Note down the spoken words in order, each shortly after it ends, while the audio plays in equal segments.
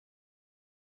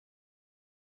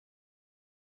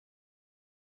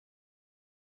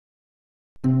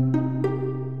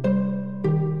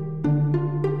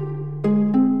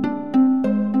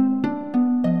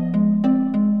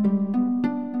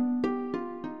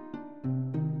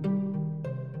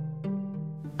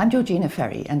I'm Georgina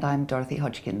Ferry and I'm Dorothy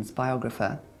Hodgkin's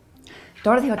biographer.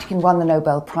 Dorothy Hodgkin won the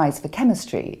Nobel Prize for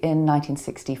Chemistry in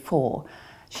 1964.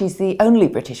 She's the only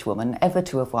British woman ever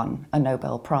to have won a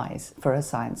Nobel Prize for a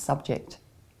science subject.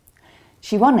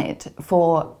 She won it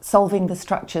for solving the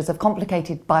structures of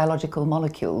complicated biological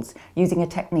molecules using a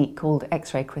technique called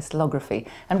X-ray crystallography.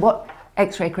 And what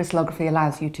X-ray crystallography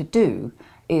allows you to do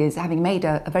is, having made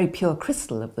a very pure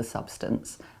crystal of the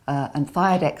substance and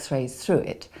fired X-rays through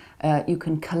it, you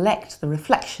can collect the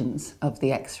reflections of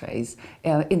the X-rays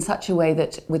in such a way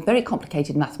that, with very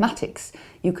complicated mathematics,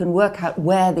 you can work out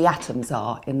where the atoms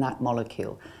are in that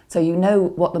molecule. So you know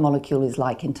what the molecule is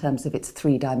like in terms of its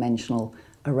three-dimensional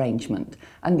arrangement.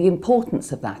 And the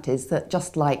importance of that is that,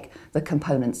 just like the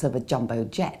components of a jumbo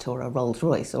jet or a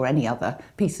Rolls-Royce or any other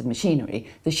piece of machinery,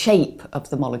 the shape of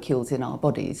the molecules in our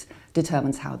bodies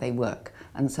determines how they work.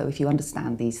 And so if you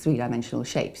understand these three-dimensional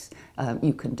shapes,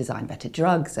 you can design better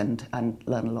drugs and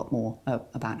learn a lot more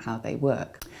about how they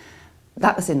work.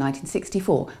 That was in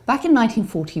 1964. Back in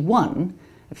 1941,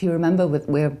 if you remember,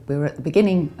 we're at the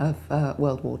beginning of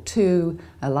World War II.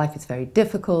 Life is very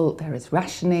difficult. There is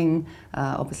rationing.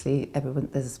 Obviously,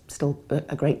 there's still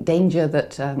a great danger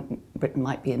that Britain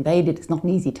might be invaded. It's not an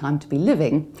easy time to be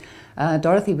living.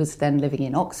 Dorothy was then living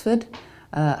in Oxford.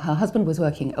 Her husband was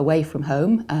working away from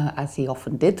home, as he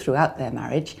often did throughout their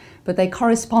marriage, but they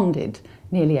corresponded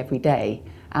nearly every day.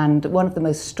 And one of the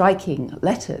most striking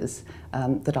letters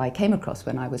that I came across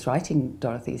when I was writing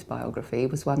Dorothy's biography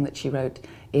was one that she wrote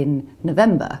in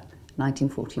November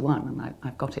 1941, and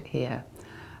I've got it here.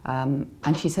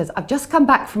 And she says, "I've just come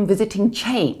back from visiting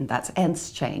Chain," that's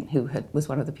Ernst Chain, who was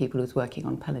one of the people who was working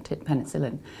on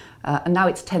penicillin, and now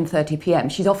it's 10:30 p.m.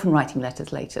 She's often writing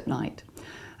letters late at night.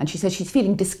 And she says she's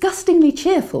feeling disgustingly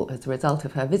cheerful as a result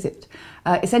of her visit,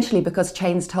 essentially because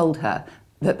Chain's told her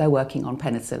that they're working on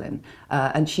penicillin,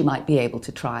 and she might be able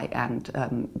to try and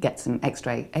get some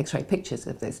X-ray pictures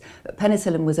of this. But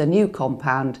penicillin was a new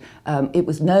compound. It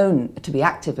was known to be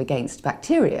active against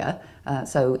bacteria,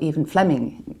 so even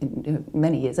Fleming,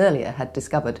 many years earlier, had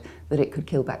discovered that it could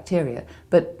kill bacteria.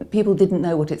 But people didn't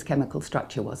know what its chemical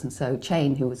structure was, and so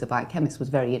Chain, who was a biochemist, was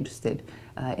very interested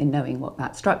in knowing what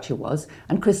that structure was,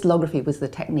 and crystallography was the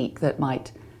technique that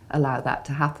might allow that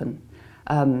to happen.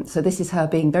 So this is her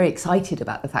being very excited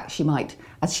about the fact she might,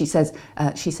 as she says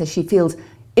she feels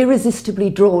irresistibly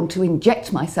drawn to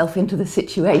inject myself into the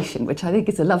situation, which I think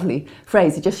is a lovely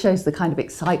phrase. It just shows the kind of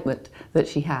excitement that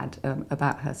she had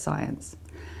about her science.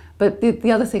 But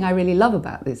the other thing I really love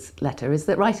about this letter is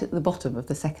that right at the bottom of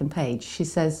the second page, she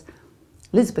says,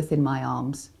 "Elizabeth in my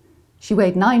arms. She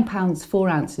weighed 9 pounds 4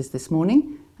 ounces this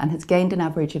morning and has gained an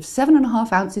average of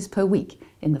 7.5 ounces per week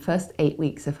in the first 8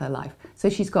 weeks of her life." So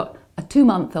she's got a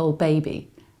 2-month-old baby.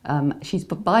 She's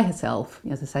by herself.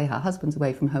 As I say, her husband's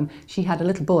away from home. She had a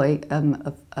little boy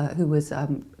who was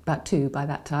about 2 by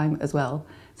that time as well.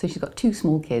 So she's got 2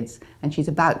 small kids, and she's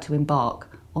about to embark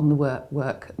on the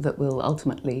work that will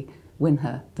ultimately win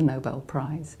her the Nobel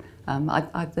Prize.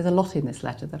 There's a lot in this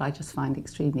letter that I just find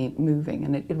extremely moving,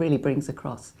 and it really brings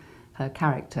across her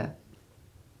character.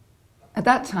 At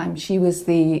that time, she was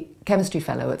the chemistry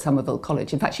fellow at Somerville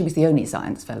College. In fact, she was the only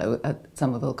science fellow at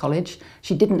Somerville College.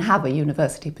 She didn't have a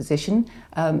university position,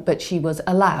 but she was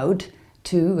allowed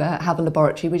to have a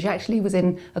laboratory, which actually was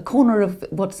in a corner of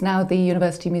what's now the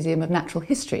University Museum of Natural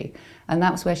History. And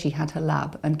that was where she had her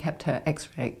lab and kept her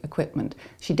X-ray equipment.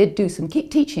 She did do some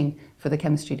teaching for the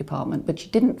chemistry department, but she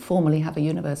didn't formally have a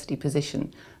university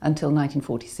position until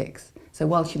 1946. So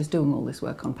while she was doing all this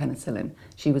work on penicillin,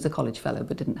 she was a college fellow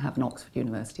but didn't have an Oxford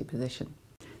University position.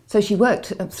 So she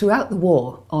worked throughout the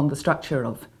war on the structure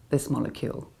of this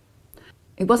molecule.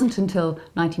 It wasn't until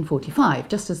 1945,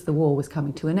 just as the war was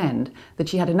coming to an end, that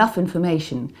she had enough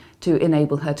information to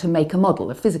enable her to make a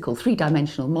model, a physical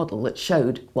 3-dimensional model that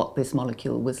showed what this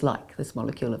molecule was like, this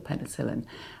molecule of penicillin.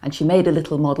 And she made a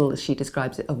little model, as she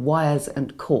describes it, of wires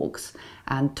and corks,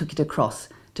 and took it across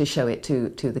to show it to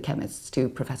the chemists, to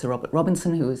Professor Robert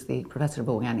Robinson, who was the professor of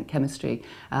organic chemistry,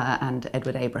 and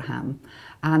Edward Abraham.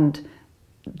 And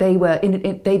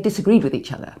they disagreed with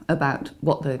each other about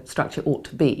what the structure ought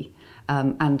to be.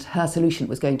 And her solution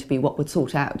was going to be what would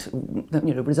sort out,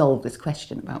 resolve this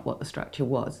question about what the structure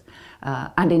was.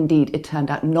 And indeed, it turned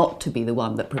out not to be the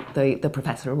one that the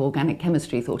professor of organic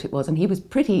chemistry thought it was, and he was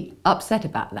pretty upset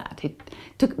about that.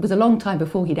 It was a long time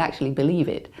before he'd actually believe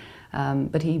it.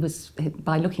 But he was,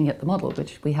 by looking at the model,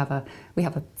 which we have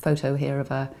a photo here of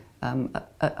a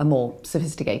more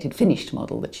sophisticated finished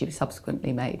model that she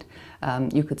subsequently made,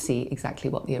 you could see exactly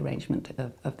what the arrangement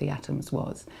of the atoms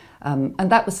was.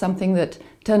 And that was something that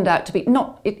turned out to be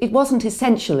it wasn't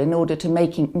essential in order to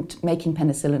making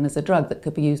penicillin as a drug that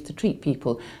could be used to treat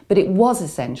people, but it was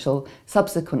essential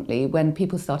subsequently when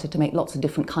people started to make lots of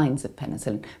different kinds of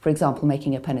penicillin. For example,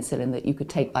 making a penicillin that you could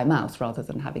take by mouth rather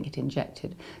than having it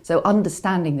injected. So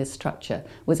understanding this structure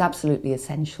was absolutely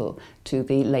essential to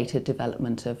the later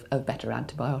development of better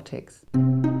antibiotics.